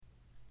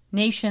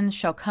Nations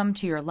shall come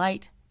to your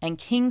light, and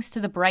kings to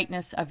the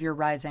brightness of your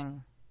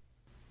rising.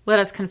 Let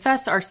us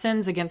confess our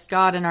sins against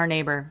God and our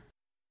neighbor.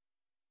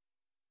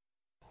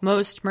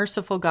 Most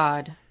merciful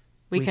God,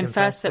 we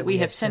confess that we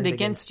have sinned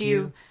against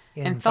you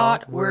in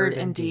thought, word,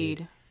 and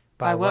deed,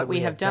 by what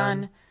we have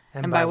done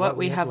and by what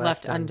we have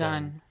left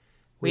undone.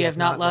 We have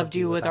not loved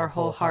you with our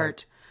whole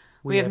heart.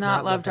 We have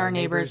not loved our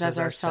neighbors as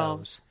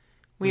ourselves.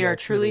 We are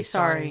truly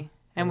sorry,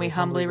 and we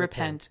humbly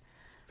repent.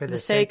 For the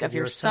sake of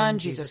your Son,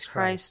 Jesus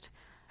Christ,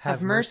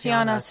 have mercy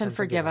on us and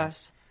forgive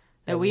us,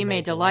 that we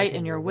may delight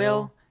in your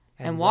will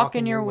and walk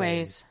in your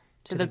ways,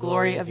 to the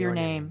glory of your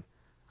name.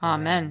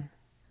 Amen.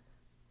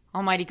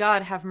 Almighty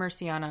God, have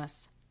mercy on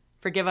us.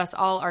 Forgive us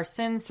all our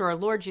sins through our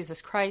Lord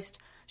Jesus Christ.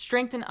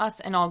 Strengthen us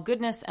in all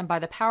goodness, and by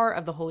the power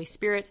of the Holy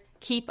Spirit,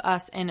 keep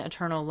us in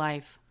eternal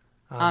life.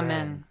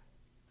 Amen.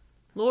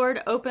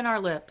 Lord, open our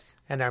lips,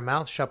 and our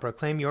mouth shall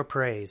proclaim your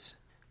praise.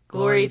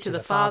 Glory to the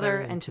Father,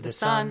 and to the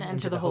Son, and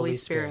to the Holy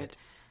Spirit,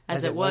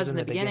 as it was in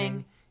the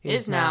beginning,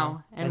 is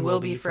now, and will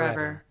be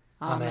forever.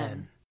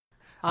 Amen.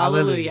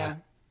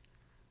 Alleluia.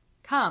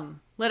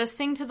 Come, let us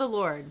sing to the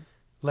Lord.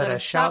 Let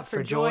us shout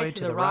for joy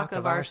to the rock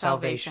of our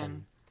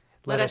salvation.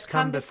 Let us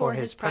come before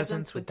his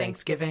presence with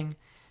thanksgiving,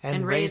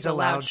 and raise a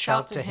loud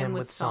shout to him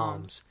with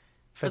psalms.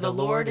 For the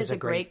Lord is a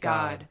great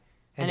God,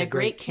 and a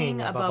great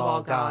King above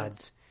all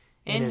gods.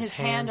 In his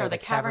hand are the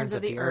caverns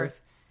of the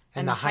earth,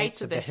 and the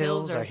heights of the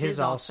hills are his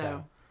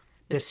also.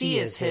 The sea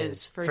is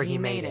his, for he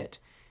made it,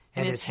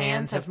 and his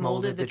hands have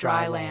molded the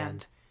dry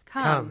land.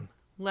 Come,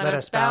 let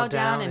us bow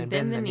down and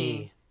bend the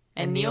knee,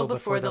 and kneel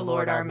before the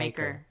Lord our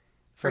Maker.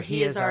 For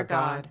he is our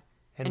God,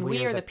 and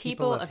we are the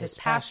people of his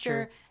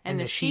pasture and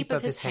the sheep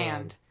of his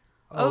hand.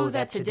 Oh,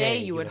 that today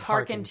you would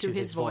hearken to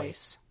his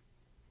voice.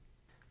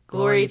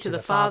 Glory to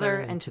the Father,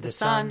 and to the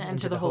Son, and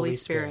to the Holy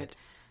Spirit,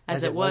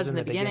 as it was in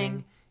the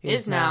beginning,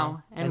 is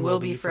now, and will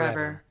be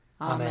forever.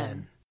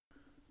 Amen.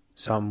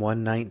 Psalm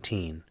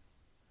 119.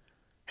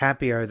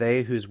 Happy are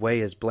they whose way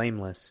is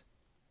blameless,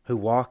 who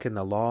walk in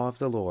the law of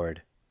the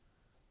Lord.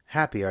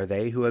 Happy are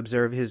they who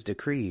observe his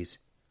decrees,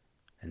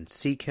 and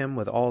seek him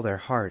with all their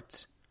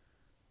hearts,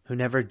 who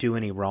never do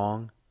any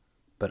wrong,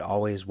 but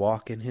always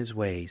walk in his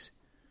ways.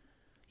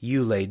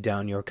 You laid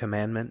down your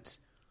commandments,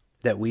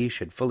 that we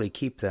should fully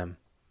keep them.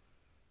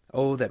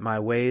 Oh, that my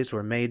ways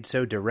were made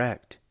so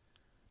direct,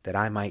 that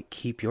I might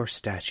keep your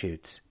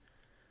statutes.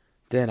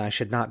 Then I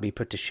should not be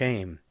put to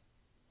shame,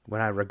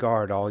 when I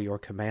regard all your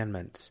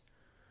commandments.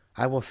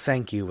 I will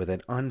thank you with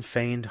an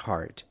unfeigned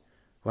heart,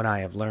 when I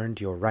have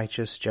learned your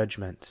righteous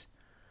judgments.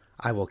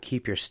 I will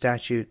keep your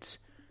statutes.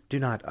 Do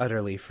not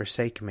utterly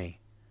forsake me.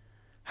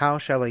 How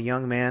shall a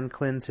young man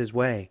cleanse his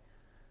way?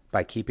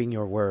 By keeping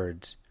your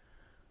words.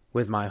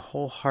 With my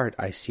whole heart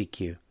I seek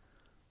you.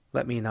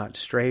 Let me not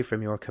stray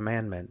from your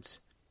commandments.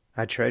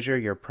 I treasure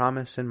your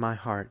promise in my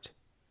heart,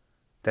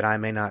 that I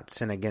may not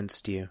sin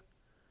against you.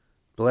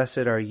 Blessed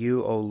are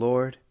you, O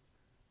Lord.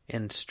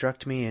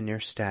 Instruct me in your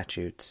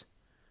statutes.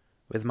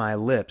 With my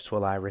lips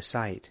will I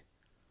recite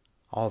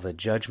all the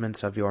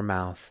judgments of your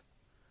mouth.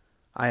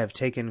 I have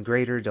taken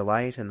greater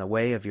delight in the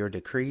way of your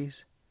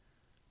decrees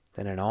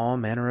than in all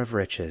manner of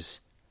riches.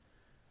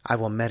 I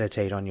will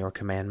meditate on your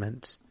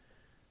commandments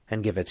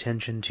and give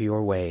attention to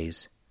your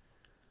ways.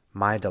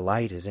 My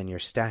delight is in your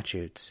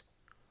statutes.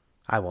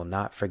 I will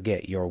not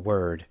forget your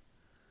word.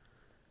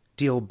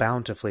 Deal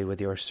bountifully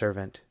with your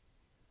servant,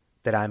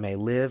 that I may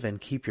live and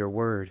keep your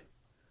word.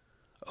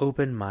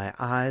 Open my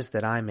eyes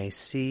that I may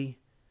see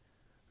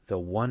the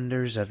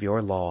wonders of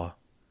your law.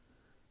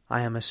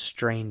 I am a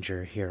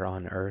stranger here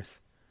on earth.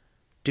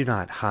 Do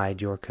not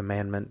hide your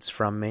commandments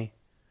from me.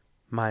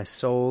 My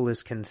soul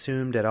is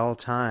consumed at all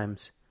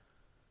times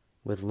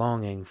with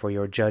longing for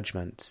your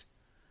judgments.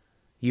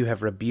 You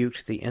have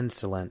rebuked the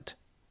insolent.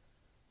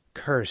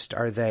 Cursed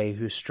are they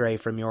who stray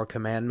from your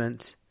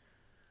commandments.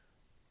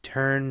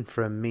 Turn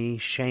from me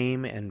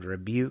shame and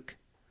rebuke,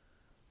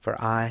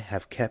 for I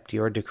have kept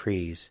your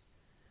decrees.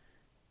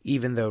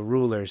 Even though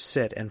rulers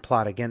sit and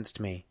plot against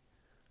me,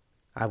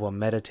 I will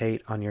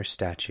meditate on your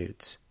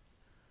statutes.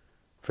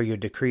 For your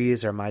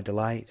decrees are my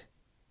delight,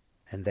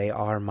 and they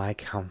are my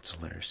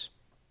counselors.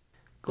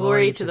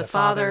 Glory to the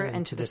Father,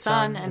 and to the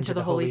Son, and to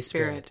the Holy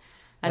Spirit,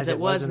 as it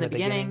was in the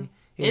beginning,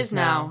 is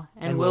now,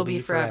 and will be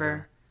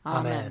forever.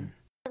 Amen.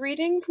 A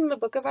reading from the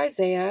book of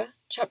Isaiah,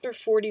 chapter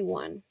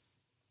 41.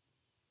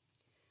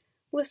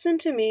 Listen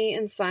to me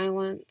in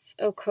silence,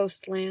 O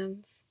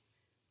coastlands.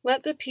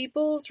 Let the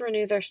peoples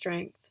renew their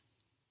strength.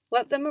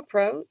 Let them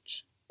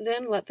approach,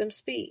 then let them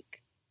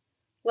speak.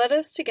 Let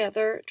us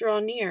together draw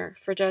near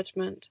for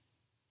judgment.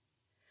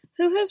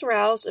 Who has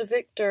roused a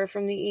victor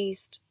from the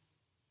east,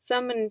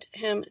 summoned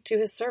him to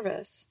his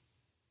service?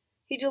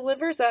 He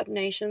delivers up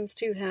nations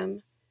to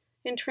him,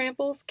 and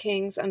tramples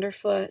kings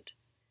underfoot,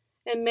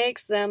 and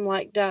makes them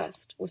like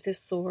dust with his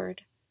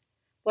sword,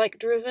 like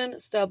driven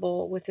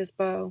stubble with his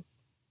bow.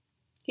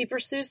 He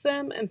pursues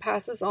them and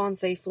passes on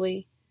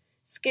safely,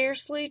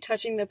 scarcely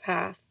touching the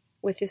path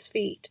with his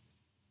feet.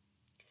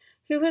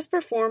 Who has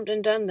performed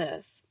and done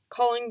this,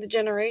 calling the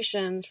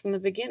generations from the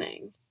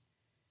beginning?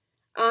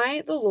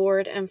 I, the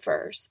Lord, am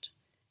first,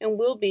 and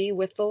will be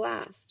with the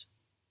last.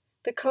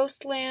 The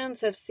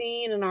coastlands have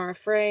seen and are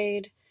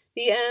afraid.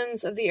 The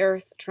ends of the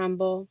earth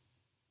tremble.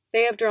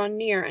 They have drawn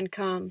near and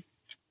come.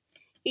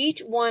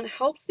 Each one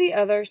helps the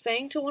other,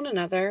 saying to one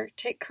another,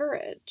 "Take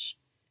courage."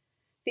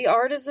 The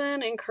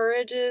artisan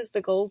encourages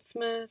the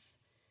goldsmith,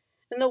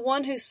 and the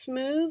one who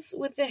smooths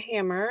with the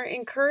hammer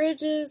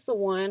encourages the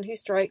one who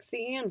strikes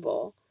the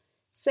anvil,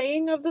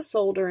 saying of the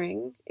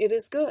soldering, "It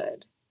is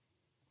good."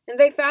 And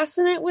they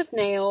fasten it with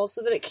nails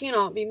so that it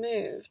cannot be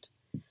moved.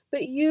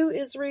 But you,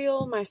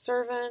 Israel, my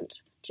servant,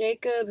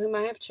 Jacob, whom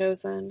I have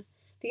chosen,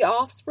 the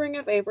offspring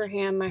of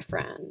Abraham, my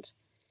friend,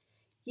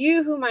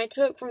 you whom I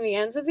took from the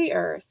ends of the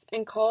earth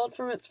and called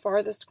from its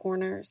farthest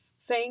corners,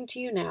 saying to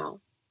you now,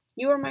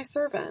 "You are my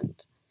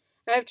servant.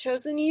 I have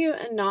chosen you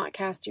and not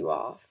cast you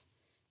off.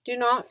 Do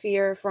not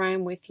fear, for I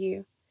am with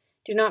you.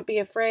 Do not be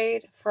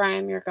afraid, for I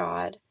am your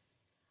God.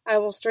 I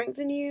will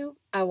strengthen you,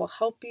 I will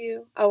help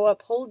you, I will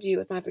uphold you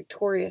with my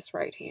victorious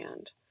right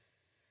hand.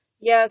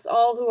 Yes,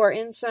 all who are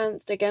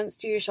incensed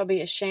against you shall be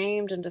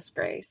ashamed and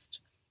disgraced.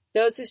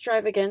 Those who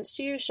strive against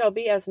you shall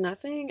be as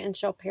nothing and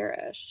shall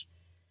perish.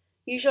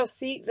 You shall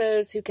seek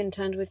those who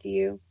contend with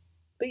you,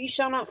 but you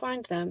shall not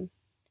find them.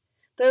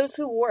 Those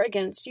who war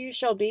against you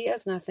shall be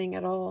as nothing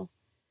at all.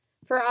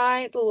 For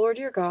I, the Lord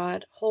your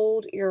God,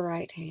 hold your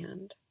right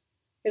hand.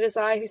 It is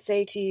I who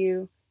say to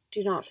you,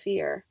 "Do not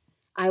fear,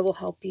 I will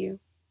help you."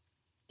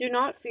 Do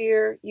not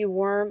fear, you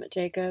worm,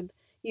 Jacob,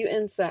 you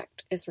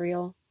insect,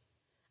 Israel.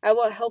 I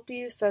will help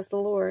you, says the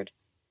Lord.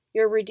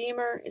 Your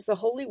Redeemer is the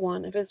Holy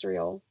One of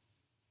Israel.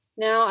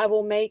 Now I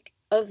will make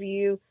of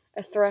you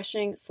a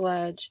threshing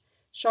sledge,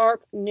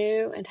 sharp,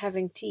 new, and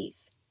having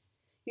teeth.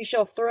 You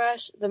shall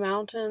thresh the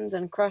mountains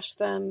and crush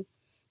them,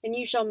 and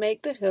you shall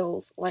make the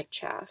hills like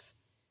chaff.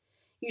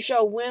 You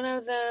shall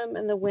winnow them,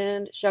 and the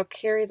wind shall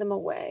carry them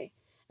away,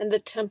 and the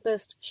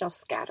tempest shall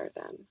scatter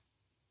them.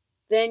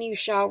 Then you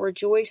shall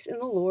rejoice in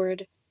the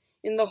Lord,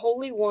 in the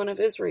Holy One of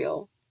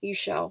Israel you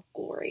shall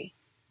glory.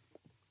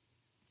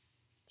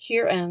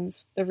 Here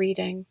ends the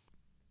reading.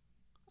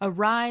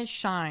 Arise,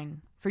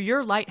 shine, for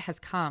your light has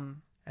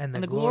come, and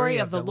the glory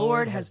of the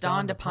Lord has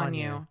dawned upon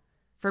you.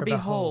 For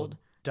behold,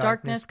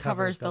 darkness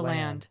covers the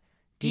land,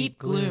 deep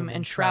gloom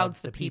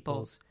enshrouds the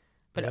peoples.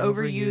 But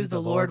over you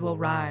the Lord will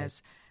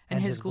rise, and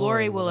his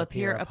glory will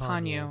appear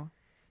upon you.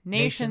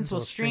 Nations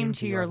will stream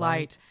to your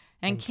light,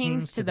 and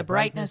kings to the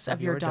brightness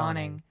of your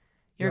dawning.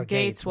 Your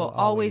gates will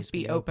always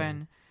be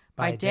open.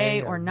 By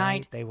day or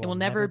night they will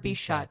never be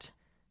shut.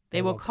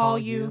 They will call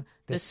you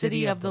the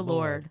city of the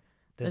Lord,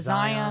 the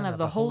Zion of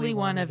the Holy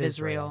One of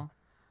Israel.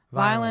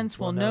 Violence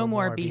will no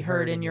more be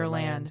heard in your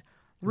land,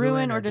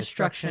 ruin or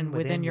destruction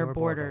within your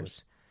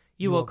borders.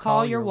 You will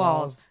call your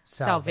walls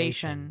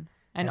salvation,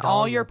 and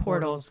all your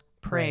portals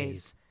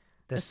praise.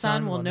 The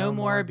sun will no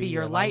more be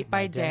your light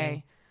by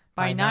day.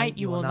 By night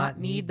you will not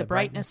need the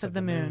brightness of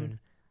the moon.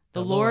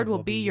 The Lord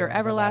will be your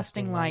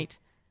everlasting light,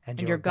 and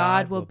your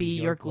God will be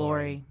your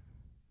glory.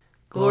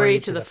 Glory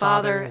to the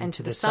Father, and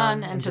to the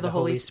Son, and to the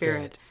Holy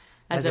Spirit,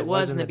 as it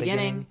was in the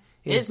beginning,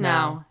 is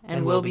now,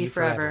 and will be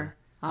forever.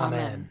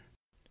 Amen.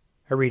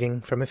 A reading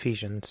from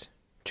Ephesians,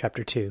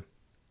 chapter 2.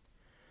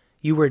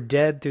 You were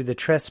dead through the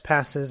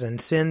trespasses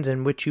and sins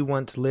in which you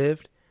once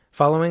lived,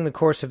 following the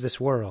course of this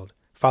world,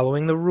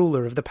 following the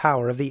ruler of the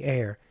power of the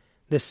air,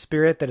 the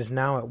spirit that is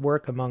now at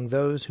work among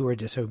those who are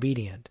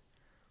disobedient.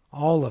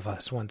 All of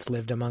us once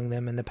lived among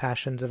them in the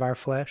passions of our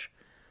flesh,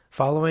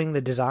 following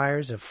the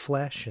desires of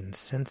flesh and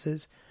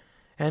senses,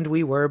 and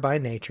we were by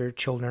nature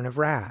children of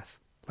wrath,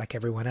 like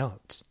everyone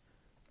else.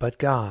 But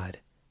God,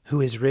 who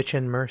is rich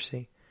in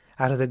mercy,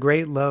 out of the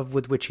great love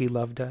with which he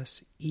loved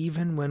us,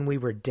 even when we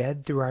were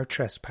dead through our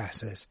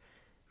trespasses,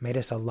 made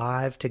us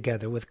alive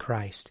together with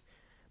Christ.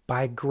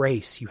 By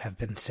grace you have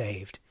been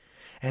saved,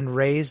 and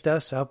raised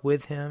us up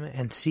with him,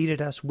 and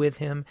seated us with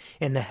him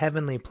in the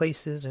heavenly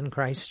places in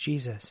Christ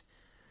Jesus,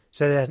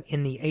 so that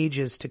in the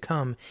ages to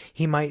come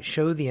he might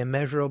show the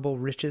immeasurable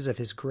riches of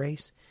his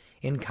grace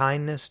in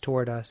kindness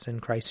toward us in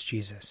Christ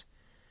Jesus.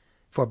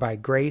 For by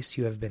grace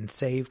you have been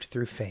saved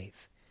through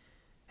faith.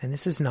 And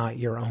this is not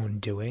your own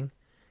doing.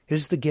 It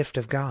is the gift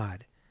of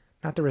God,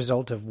 not the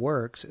result of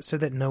works, so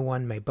that no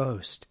one may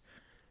boast.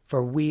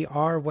 For we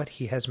are what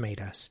he has made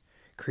us,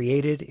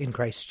 created in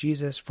Christ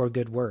Jesus for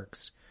good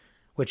works,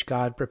 which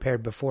God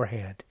prepared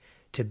beforehand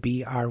to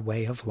be our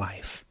way of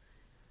life.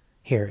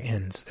 Here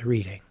ends the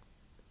reading.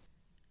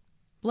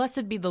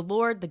 Blessed be the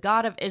Lord, the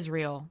God of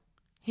Israel.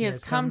 He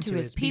has come to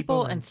his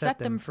people and set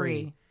them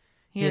free.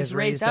 He has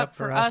raised up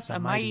for us a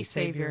mighty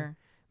Savior,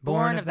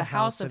 born of the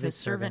house of his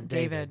servant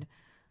David.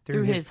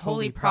 Through his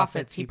holy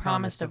prophets he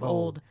promised of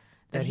old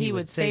that he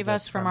would save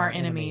us from our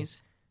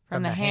enemies,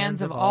 from the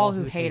hands of all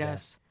who hate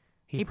us.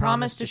 He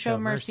promised to show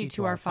mercy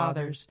to our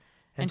fathers,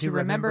 and to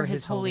remember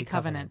his holy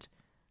covenant.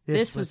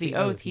 This was the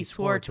oath he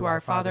swore to our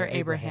father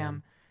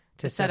Abraham,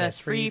 to set us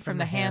free from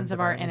the hands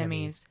of our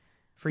enemies,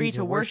 free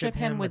to worship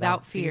him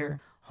without fear,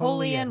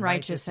 holy and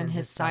righteous in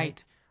his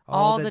sight,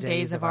 all the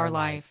days of our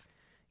life.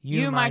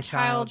 You, my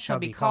child, shall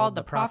be called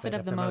the prophet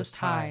of the Most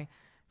High,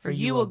 For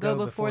you will go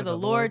before the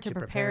Lord to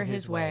prepare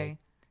his way,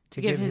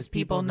 to give his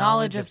people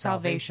knowledge of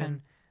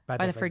salvation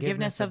by the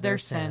forgiveness of their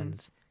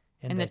sins.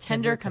 In the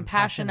tender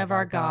compassion of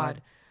our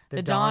God,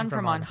 the dawn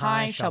from on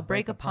high shall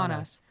break upon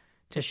us,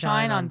 to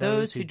shine on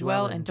those who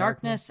dwell in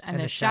darkness and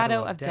the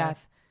shadow of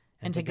death,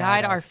 and to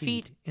guide our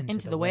feet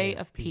into the way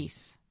of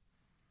peace.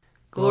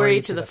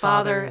 Glory to the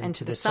Father, and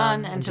to the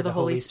Son, and to the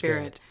Holy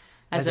Spirit,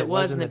 as it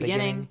was in the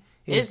beginning,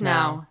 is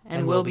now,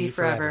 and will be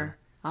forever.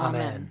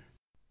 Amen.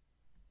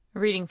 A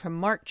reading from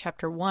Mark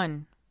chapter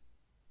 1.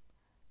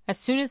 As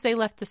soon as they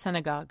left the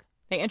synagogue,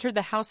 they entered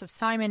the house of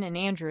Simon and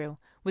Andrew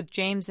with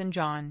James and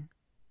John.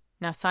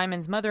 Now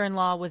Simon's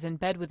mother-in-law was in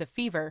bed with a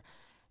fever,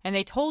 and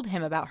they told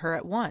him about her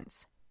at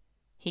once.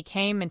 He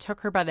came and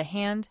took her by the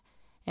hand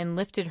and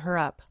lifted her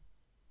up.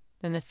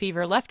 Then the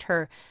fever left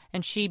her,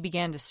 and she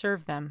began to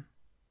serve them.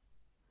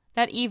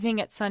 That evening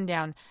at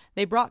sundown,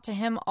 they brought to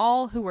him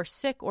all who were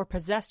sick or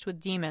possessed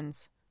with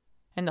demons,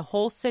 and the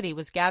whole city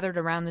was gathered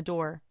around the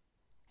door.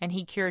 And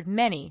he cured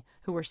many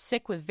who were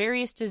sick with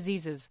various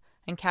diseases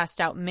and cast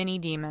out many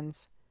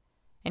demons.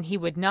 And he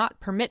would not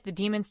permit the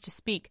demons to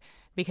speak,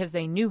 because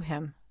they knew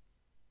him.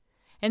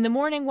 In the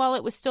morning, while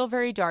it was still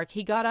very dark,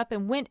 he got up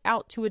and went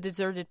out to a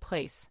deserted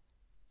place,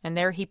 and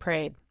there he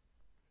prayed.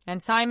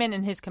 And Simon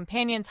and his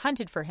companions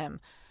hunted for him.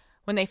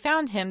 When they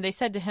found him, they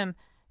said to him,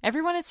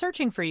 "Everyone is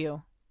searching for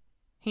you."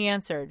 He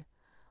answered,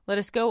 "Let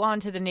us go on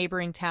to the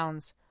neighboring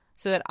towns,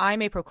 so that I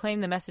may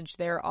proclaim the message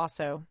there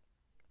also.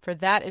 For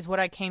that is what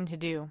I came to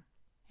do."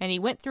 And he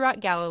went throughout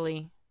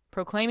Galilee,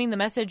 proclaiming the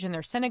message in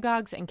their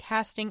synagogues and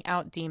casting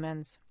out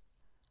demons.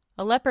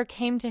 A leper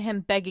came to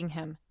him begging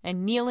him,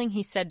 and kneeling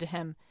he said to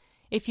him,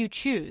 "If you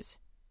choose,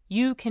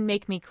 you can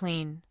make me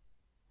clean."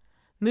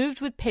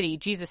 Moved with pity,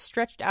 Jesus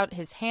stretched out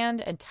his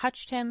hand and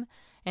touched him,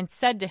 and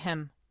said to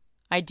him,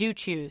 "I do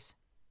choose.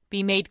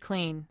 Be made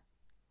clean."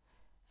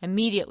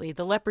 Immediately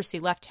the leprosy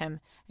left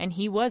him, and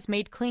he was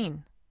made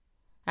clean.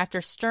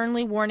 After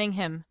sternly warning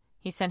him,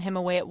 he sent him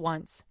away at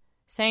once,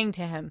 saying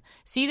to him,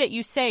 "See that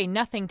you say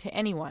nothing to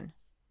anyone,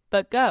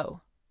 but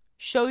go,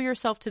 show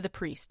yourself to the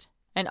priest,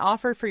 and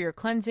offer for your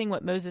cleansing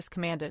what Moses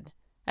commanded,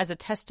 as a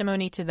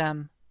testimony to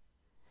them."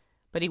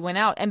 But he went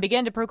out and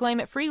began to proclaim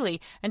it freely,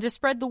 and to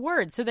spread the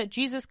word, so that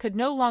Jesus could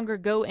no longer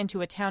go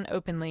into a town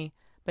openly,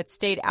 but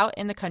stayed out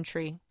in the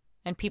country,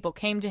 and people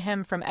came to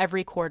him from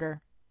every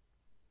quarter.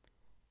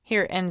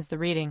 Here ends the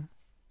reading.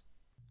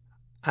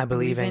 I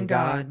believe in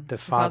God, the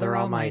Father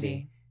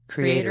Almighty,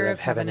 creator of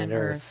heaven and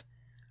earth.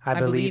 I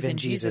believe in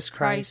Jesus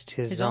Christ,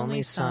 his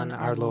only Son,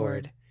 our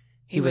Lord.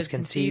 He was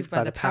conceived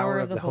by the power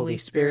of the Holy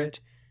Spirit,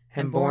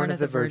 and born of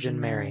the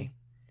Virgin Mary.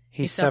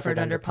 He suffered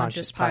under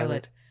Pontius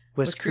Pilate,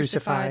 was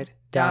crucified,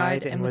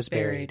 died, and was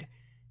buried.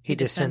 He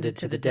descended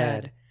to the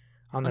dead.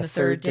 On the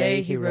third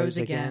day he rose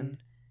again.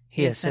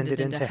 He ascended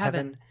into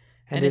heaven,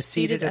 and is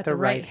seated at the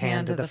right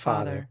hand of the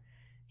Father.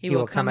 He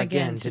will come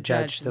again to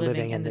judge the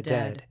living and the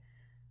dead.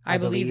 I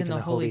believe in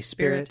the Holy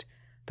Spirit,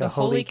 the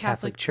Holy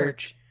Catholic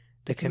Church,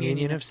 the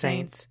communion of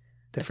saints,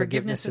 the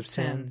forgiveness of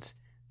sins,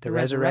 the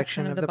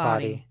resurrection of the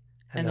body,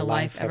 and the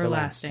life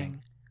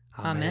everlasting.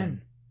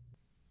 Amen.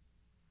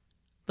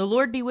 The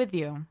Lord be with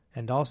you.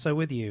 And also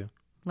with you.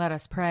 Let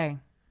us pray.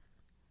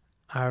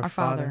 Our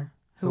Father,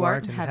 who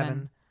art in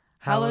heaven,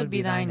 hallowed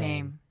be thy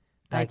name.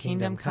 Thy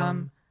kingdom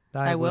come,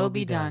 thy will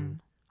be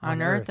done,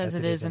 on earth as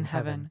it is in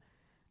heaven.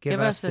 Give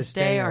us this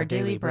day our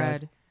daily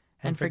bread,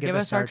 and forgive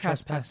us our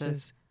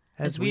trespasses,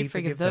 as we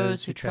forgive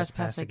those who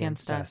trespass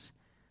against us.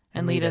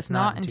 And lead us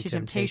not into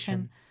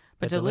temptation,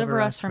 but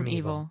deliver us from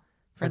evil.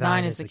 For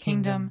thine is the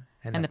kingdom,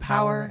 and the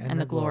power,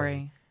 and the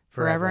glory,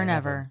 forever and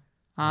ever.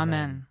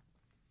 Amen.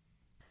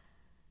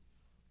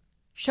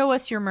 Show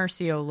us your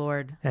mercy, O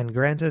Lord. And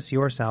grant us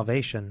your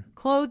salvation.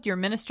 Clothe your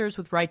ministers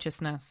with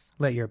righteousness.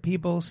 Let your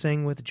people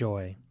sing with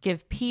joy.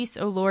 Give peace,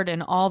 O Lord,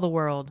 in all the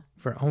world.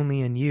 For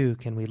only in you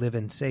can we live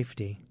in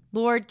safety.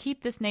 Lord,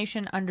 keep this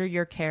nation under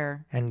your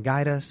care. And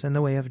guide us in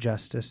the way of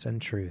justice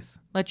and truth.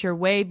 Let your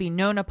way be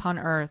known upon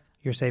earth.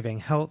 Your saving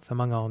health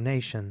among all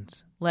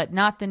nations. Let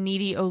not the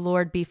needy, O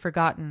Lord, be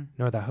forgotten.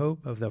 Nor the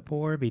hope of the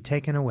poor be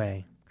taken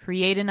away.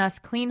 Create in us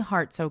clean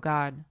hearts, O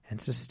God. And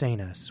sustain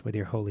us with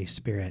your Holy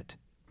Spirit.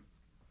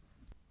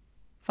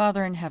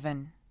 Father in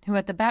heaven, who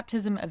at the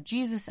baptism of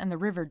Jesus in the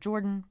river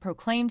Jordan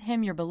proclaimed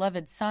him your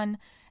beloved Son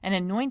and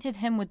anointed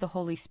him with the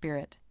Holy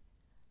Spirit,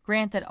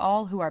 grant that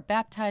all who are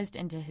baptized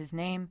into his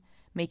name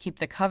may keep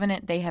the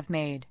covenant they have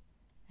made,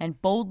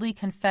 and boldly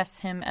confess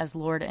him as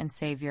Lord and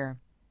Savior,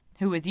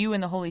 who with you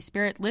in the Holy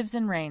Spirit lives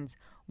and reigns,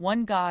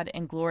 one God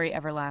in glory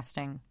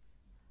everlasting.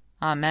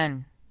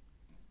 Amen.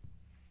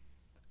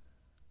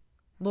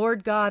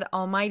 Lord God,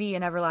 almighty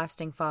and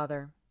everlasting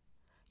Father,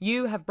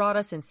 you have brought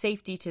us in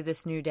safety to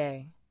this new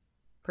day.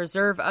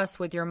 Preserve us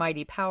with your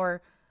mighty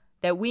power,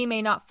 that we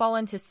may not fall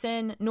into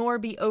sin nor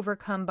be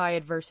overcome by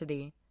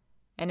adversity.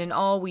 And in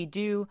all we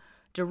do,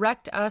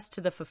 direct us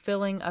to the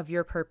fulfilling of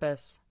your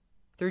purpose.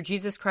 Through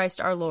Jesus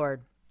Christ our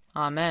Lord.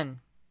 Amen.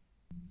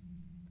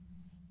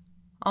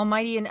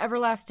 Almighty and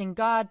everlasting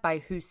God, by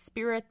whose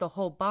Spirit the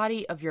whole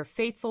body of your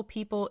faithful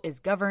people is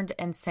governed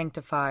and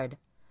sanctified,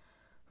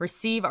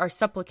 receive our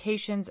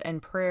supplications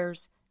and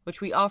prayers,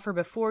 which we offer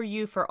before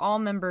you for all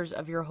members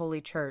of your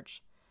holy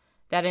church,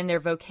 that in their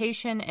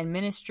vocation and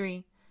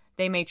ministry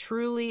they may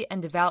truly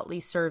and devoutly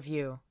serve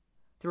you.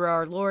 Through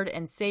our Lord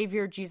and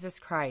Savior Jesus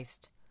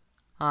Christ.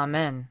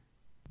 Amen.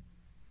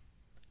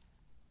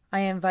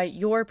 I invite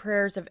your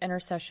prayers of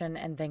intercession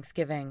and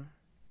thanksgiving.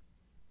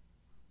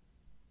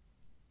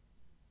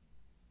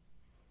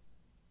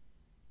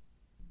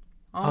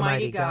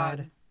 Almighty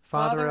God,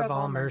 Father of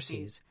all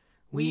mercies,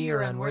 we,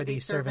 your unworthy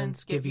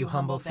servants, give you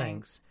humble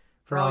thanks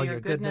for all your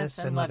goodness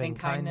and loving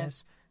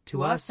kindness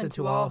to us and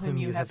to all whom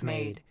you have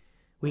made.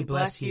 We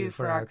bless you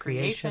for our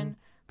creation,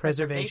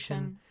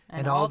 preservation,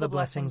 and all the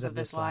blessings of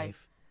this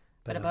life,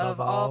 but above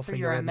all for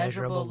your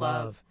immeasurable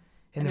love,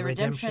 in the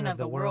redemption of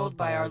the world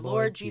by our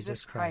Lord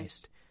Jesus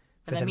Christ,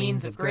 for the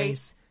means of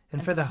grace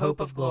and for the hope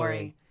of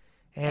glory.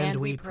 And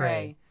we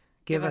pray,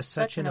 give us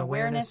such an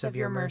awareness of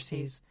your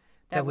mercies,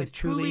 that with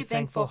truly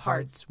thankful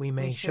hearts we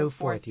may show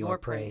forth your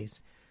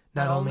praise,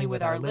 not only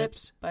with our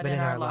lips, but in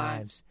our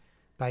lives,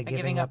 by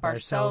giving up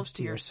ourselves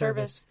to your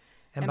service,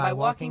 and by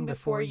walking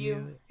before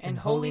you in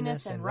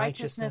holiness and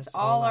righteousness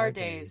all our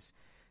days,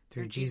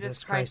 through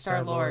Jesus Christ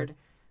our Lord,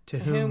 to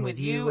whom with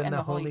you and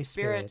the Holy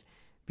Spirit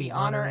be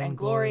honor and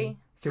glory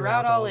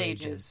throughout all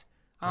ages.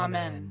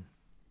 Amen.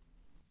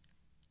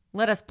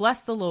 Let us bless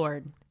the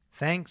Lord.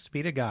 Thanks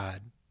be to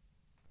God.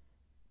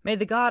 May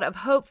the God of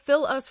hope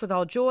fill us with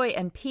all joy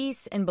and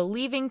peace in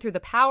believing through the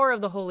power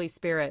of the Holy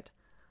Spirit.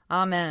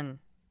 Amen.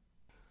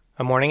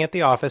 A Morning at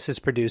the Office is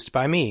produced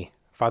by me,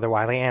 Father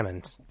Wiley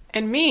Ammons.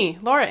 And me,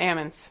 Laura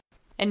Ammons.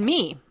 And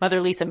me,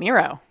 Mother Lisa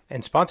Meirow.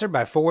 And sponsored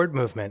by Forward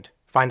Movement.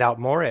 Find out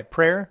more at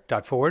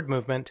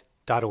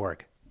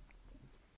prayer.forwardmovement.org.